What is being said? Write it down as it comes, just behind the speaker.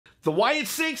The Wyatt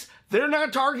Sicks, they're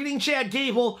not targeting Chad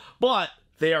Gable, but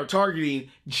they are targeting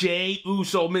Jey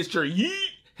Uso, Mr. Yeet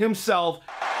himself.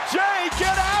 Jey,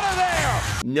 get out of there!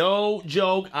 No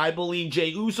joke, I believe Jey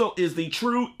Uso is the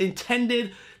true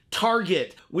intended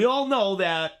target. We all know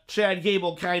that Chad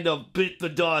Gable kind of bit the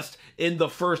dust in the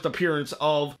first appearance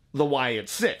of the Wyatt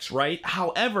Sicks, right?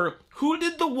 However, who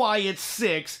did the Wyatt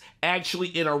Sicks actually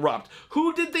interrupt?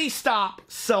 Who did they stop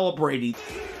celebrating?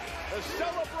 The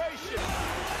celebration!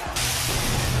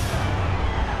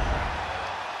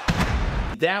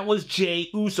 That was Jey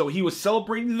Uso. He was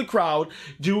celebrating the crowd,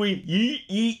 doing yeet,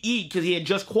 yeet, yeet, because he had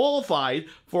just qualified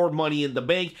for Money in the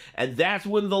Bank, and that's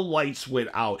when the lights went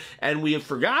out. And we had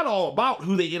forgot all about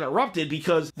who they interrupted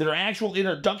because their actual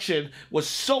introduction was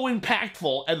so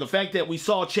impactful, and the fact that we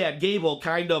saw Chad Gable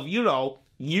kind of, you know,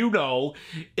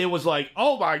 it was like,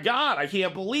 oh my God, I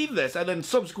can't believe this. And then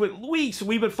subsequent weeks,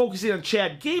 we've been focusing on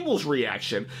Chad Gable's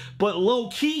reaction, but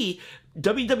low-key,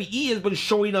 WWE has been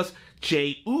showing us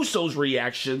Jey Uso's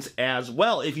reactions as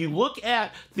well. If you look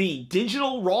at the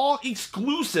digital Raw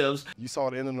exclusives. You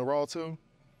saw the end of the Raw too?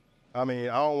 I mean,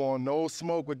 I don't want no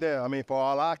smoke with them. I mean, for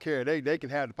all I care, they can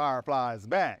have the Fireflies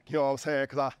back. You know what I'm saying?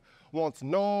 Because I want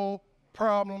no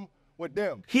problem with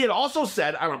them. He had also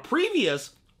said on a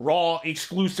previous Raw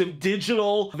exclusive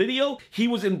digital video, he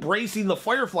was embracing the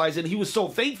Fireflies, and he was so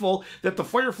thankful that the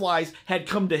Fireflies had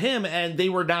come to him and they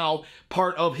were now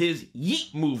part of his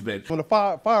yeet movement. When the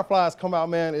Fireflies come out,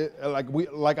 man,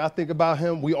 like I think about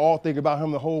him, we all think about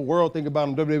him, the whole world think about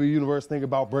him, WWE Universe think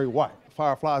about Bray Wyatt.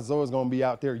 Fireflies is always going to be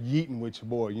out there yeeting with your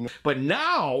boy, you know. But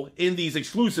now, in these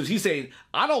exclusives, he's saying,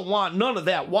 I don't want none of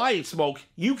that Wyatt smoke.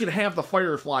 You can have the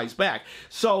Fireflies back.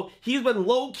 So he's been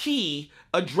low-key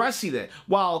addressing it,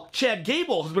 while Chad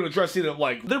Gable has been addressing it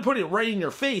like they're putting it right in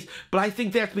your face. But I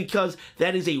think that's because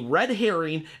that is a red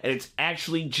herring, and it's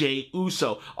actually Jey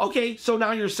Uso. Okay, so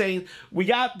now you're saying we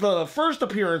got the first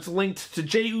appearance linked to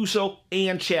Jey Uso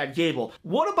and Chad Gable.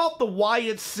 What about the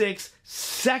Wyatt Sicks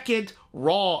second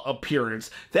Raw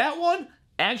appearance? That one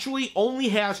actually only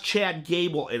has Chad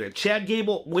Gable in it. Chad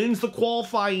Gable wins the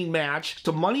qualifying match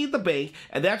to Money in the Bank,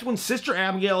 and that's when Sister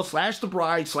Abigail / the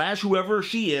bride / whoever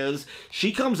she is,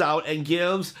 she comes out and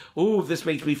gives, ooh, this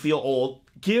makes me feel old,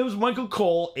 gives Michael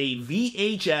Cole a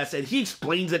VHS, and he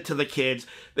explains it to the kids.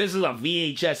 This is a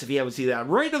VHS if you haven't seen that.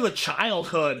 Right in the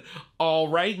childhood, all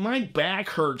right? My back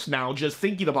hurts now just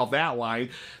thinking about that line.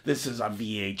 This is a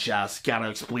VHS. Gotta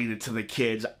explain it to the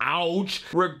kids. Ouch.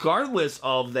 Regardless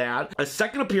of that, a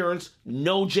second appearance,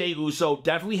 no Jey Uso.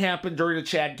 Definitely happened during the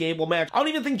Chad Gable match. I don't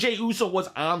even think Jey Uso was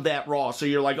on that Raw. So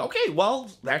you're like, okay, well,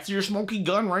 that's your smoking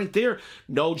gun right there.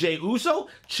 No Jey Uso,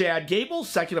 Chad Gable,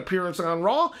 second appearance on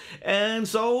Raw. And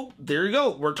so there you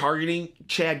go. We're targeting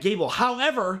Chad Gable.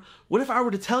 However, what if I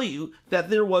were to tell you that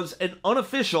there was an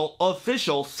unofficial,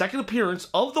 official second appearance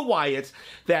of the Wyatts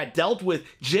that dealt with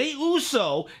Jey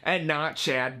Uso and not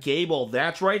Chad Gable?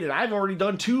 That's right, and I've already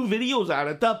done 2 videos on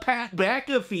it. The Pat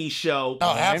McAfee Show.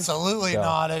 No, absolutely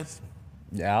not.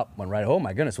 Yeah, went right. Oh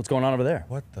my goodness, what's going on over there?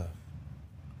 What the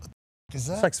is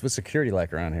that? It's like what's security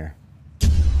like around here?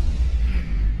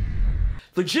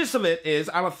 The gist of it is,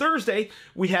 on a Thursday,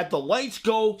 we had the lights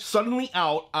go suddenly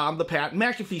out on the Pat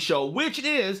McAfee Show, which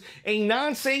is a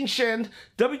non-sanctioned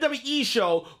WWE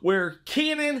show where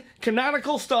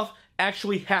canonical stuff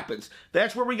actually happens.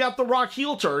 That's where we got the Rock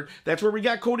heel turn. That's where we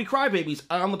got Cody Crybabies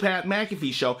on the Pat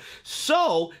McAfee Show.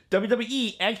 So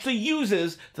WWE actually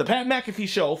uses the Pat McAfee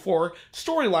Show for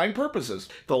storyline purposes.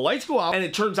 The lights go out, and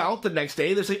it turns out the next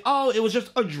day they say, oh, it was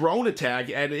just a drone attack,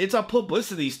 and it's a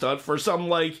publicity stunt for some,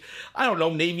 like, I don't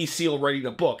know, Navy SEAL writing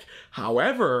a book.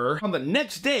 However, on the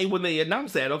next day when they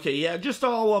announced that, okay, yeah, just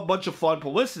all a bunch of fun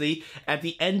publicity, at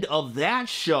the end of that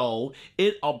show,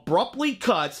 it abruptly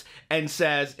cuts and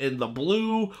says in the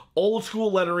blue, old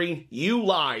school lettering, you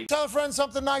lied. Tell a friend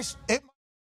something nice.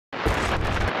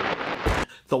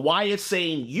 The Wyatts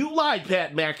saying, you lied,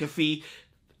 Pat McAfee.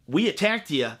 We attacked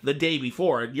you the day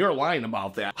before, and you're lying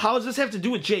about that. How does this have to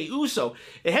do with Jey Uso?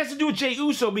 It has to do with Jey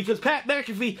Uso because Pat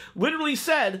McAfee literally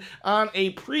said on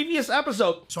a previous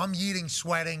episode. So I'm yeeting,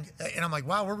 sweating, and I'm like,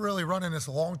 wow, we're really running this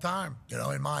a long time, you know,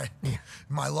 in my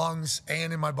lungs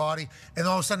and in my body. And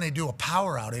all of a sudden they do a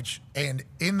power outage, and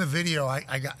in the video,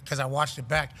 because I watched it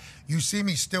back, you see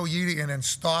me still yeeting and then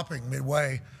stopping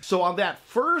midway. So on that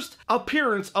first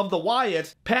appearance of the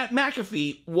Wyatts, Pat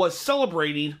McAfee was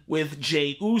celebrating with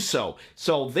Jey Uso.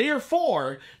 So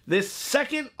therefore, this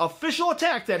second official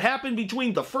attack that happened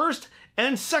between the first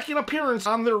and second appearance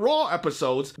on their Raw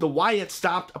episodes, the Wyatts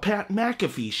stopped a Pat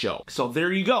McAfee show. So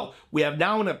there you go. We have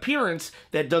now an appearance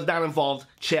that does not involve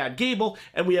Chad Gable,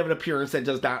 and we have an appearance that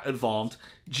does not involve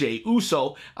Jey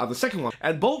Uso on the second one.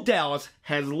 And Bo Dallas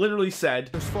has literally said,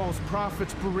 "There's false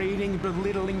prophets parading,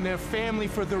 belittling their family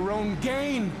for their own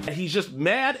gain." And he's just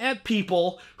mad at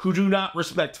people who do not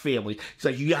respect family. He's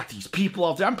like, you got these people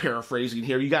out there, I'm paraphrasing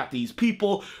here, you got these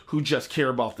people who just care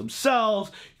about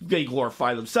themselves, they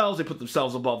glorify themselves, they put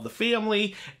themselves above the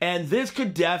family, and this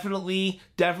could definitely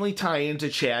tie into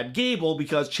Chad Gable,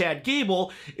 because Chad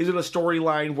Gable is in a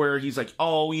storyline where he's like,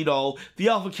 oh, you know, the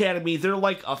Alpha Academy, they're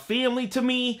like a family to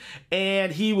me,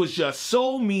 and he was just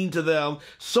so mean to them,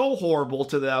 so horrible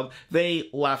to them, they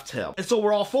left him. And so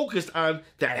we're all focused on,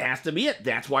 that has to be it.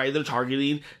 That's why they're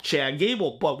targeting Chad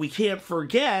Gable. But we can't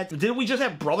forget, didn't we just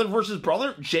have brother versus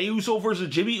brother? Jey Uso versus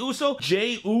Jimmy Uso?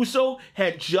 Jey Uso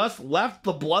had just left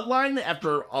the bloodline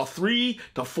after a 3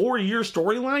 to 4 year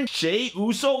storyline. Jey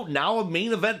Uso, now a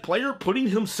main event player, putting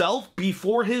himself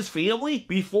before his family,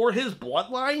 before his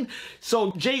bloodline.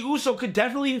 So Jey Uso could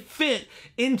definitely fit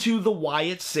into the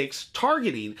Wyatt Sicks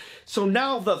targeting. So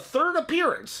now the third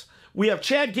appearance, we have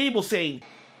Chad Gable saying,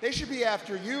 "They should be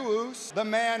after you, Uso, the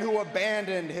man who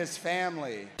abandoned his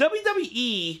family."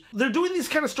 WWE, they're doing this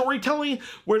kind of storytelling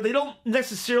where they don't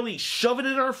necessarily shove it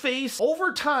in our face.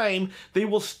 Over time, they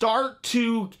will start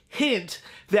to hint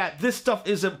that this stuff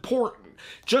is important.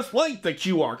 Just like the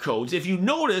QR codes. If you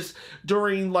notice,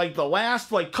 during like the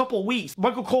last like couple weeks,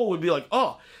 Michael Cole would be like,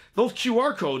 oh, those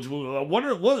QR codes, what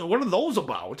are those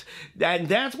about? And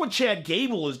that's what Chad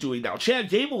Gable is doing now. Chad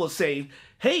Gable is saying,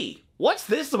 hey, what's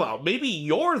this about? Maybe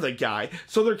you're the guy.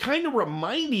 So they're kind of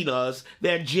reminding us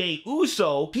that Jey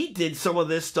Uso, he did some of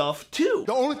this stuff too.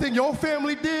 The only thing your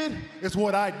family did is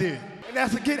what I did. And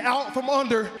that's to get out from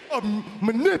under a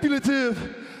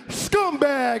manipulative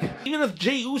scumbag. Even if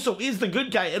Jey Uso is the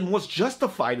good guy and was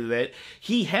justified in it,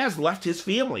 he has left his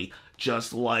family,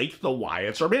 just like the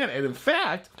Wyatts are mad. And in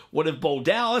fact, what if Bo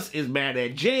Dallas is mad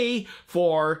at Jey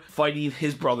for fighting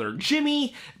his brother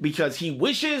Jimmy because he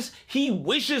wishes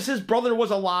his brother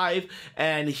was alive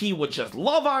and he would just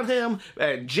love on him,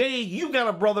 and Jey, you got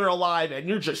a brother alive and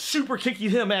you're just super kicking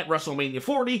him at WrestleMania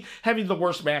 40, having the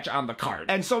worst match on the card.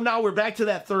 And so now we're back to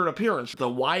that third appearance. The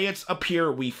Wyatts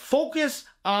appear, we focus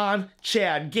on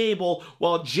Chad Gable,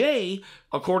 while Jey,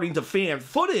 according to fan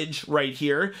footage right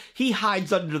here, he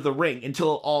hides under the ring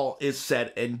until all is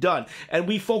said and done. And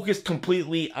we focused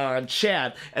completely on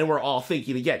Chad, and we're all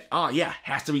thinking again, oh yeah,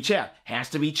 has to be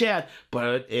Chad,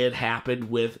 but it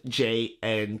happened with Jey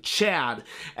and Chad.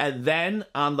 And then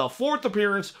on the fourth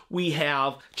appearance, we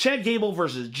have Chad Gable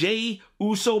versus Jey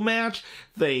Uso match.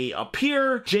 They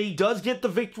appear, Jey does get the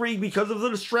victory because of the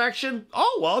distraction.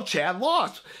 Oh well, Chad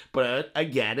lost, but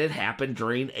again, it happened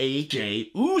during a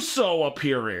Jey Uso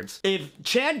appearance. If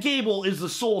Chad Gable is the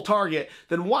sole target,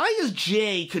 then why is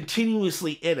Jey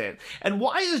continuously in it? And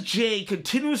why is Jey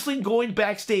continuously going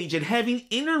backstage and having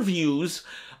interviews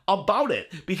about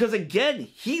it? Because again,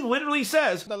 he literally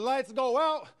says, the lights go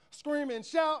out, scream and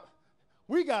shout,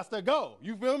 we got to go.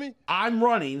 You feel me? I'm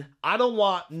running. I don't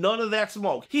want none of that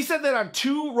smoke. He said that on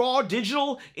 2 Raw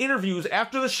digital interviews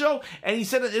after the show, and he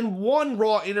said it in 1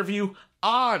 Raw interview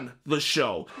on the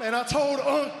show. Man, I told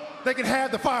they can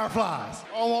have the Fireflies.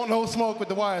 I don't want no smoke with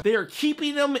the Wyatts. They are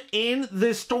keeping him in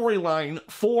this storyline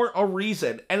for a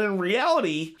reason. And in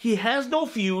reality, he has no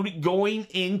feud going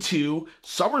into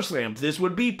SummerSlam. This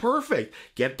would be perfect.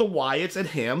 Get the Wyatts and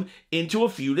him into a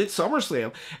feud at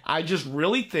SummerSlam. I just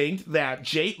really think that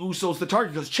Jey Uso's the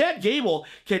target, because Chad Gable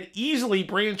can easily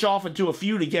branch off into a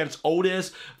feud against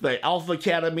Otis, the Alpha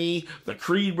Academy, the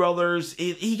Creed brothers.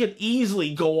 He can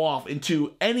easily go off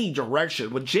into any direction.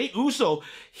 With Jey Uso,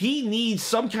 he needs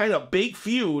some kind of big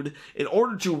feud in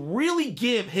order to really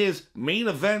give his main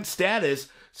event status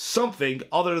something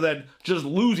other than just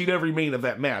losing every main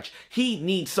event match. He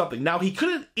needs something. Now, he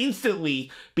couldn't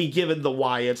instantly be given the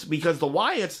Wyatts, because the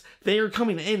Wyatts, they are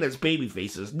coming in as baby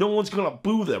faces. No one's gonna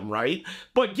boo them, right?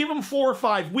 But give them 4 or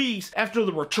 5 weeks after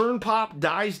the return pop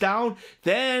dies down,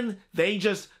 then they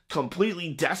just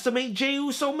completely decimate Jey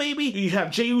Uso, maybe? You have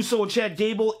Jey Uso and Chad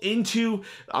Gable into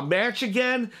a match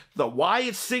again. The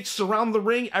Wyatt Sicks surround the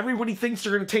ring. Everybody thinks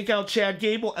they're going to take out Chad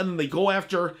Gable, and then they go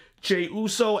after Jey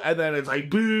Uso, and then it's like,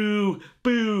 boo,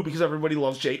 boo, because everybody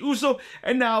loves Jey Uso,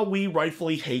 and now we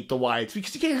rightfully hate the Wyatts,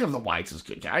 because you can't have the Wyatts as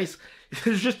good guys.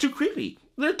 They're just too creepy.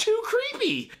 They're too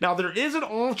creepy. Now, there is an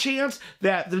off chance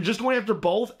that they're just going after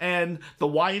both, and the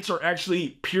Wyatts are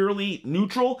actually purely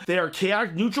neutral. They are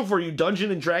chaotic neutral for you Dungeon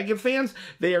and Dragon fans.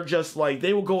 They are just like,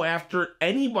 they will go after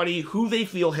anybody who they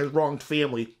feel has wronged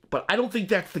family. But I don't think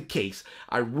that's the case.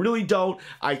 I really don't.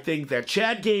 I think that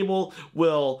Chad Gable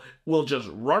will just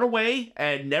run away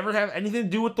and never have anything to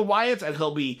do with the Wyatts, and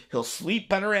he'll sleep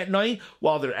better at night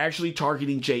while they're actually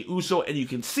targeting Jey Uso. And you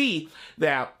can see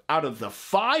that out of the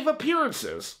 5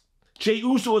 appearances, Jey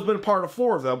Uso has been a part of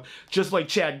 4 of them, just like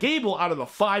Chad Gable. Out of the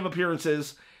 5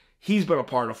 appearances, he's been a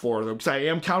part of 4 of them, because I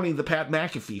am counting the Pat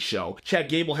McAfee show. Chad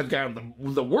Gable has gotten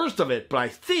the worst of it, but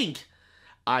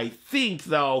I think,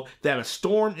 though, that a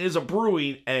storm is a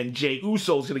brewing, and Jey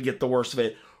Uso is going to get the worst of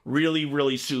it really,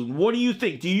 really soon. What do you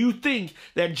think? Do you think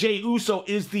that Jey Uso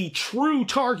is the true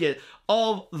target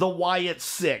of the Wyatt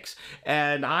Sicks?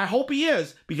 And I hope he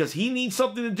is, because he needs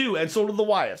something to do, and so do the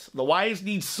Wyatts. The Wyatts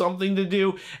need something to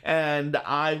do, and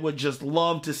I would just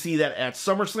love to see that at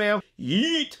SummerSlam.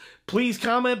 Yeet! Please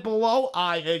comment below.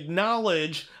 I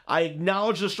acknowledge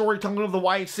the storytelling of the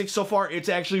Wyatt Sicks so far. It's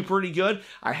actually pretty good.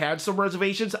 I had some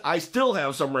reservations. I still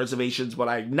have some reservations, but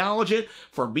I acknowledge it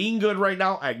for being good right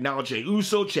now. I acknowledge Jey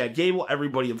Uso, Chad Gable,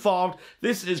 everybody involved.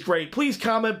 This is great. Please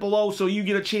comment below so you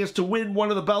get a chance to win one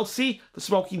of the belts. See, the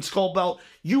Smoking Skull belt.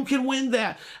 You can win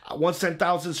that. Once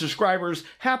 10,000 subscribers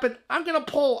happen, I'm going to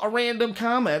pull a random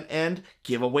comment and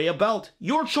give away a belt.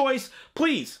 Your choice.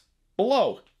 Please,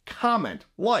 below, comment,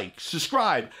 like,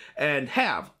 subscribe, and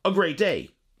have a great day.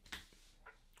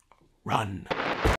 Run.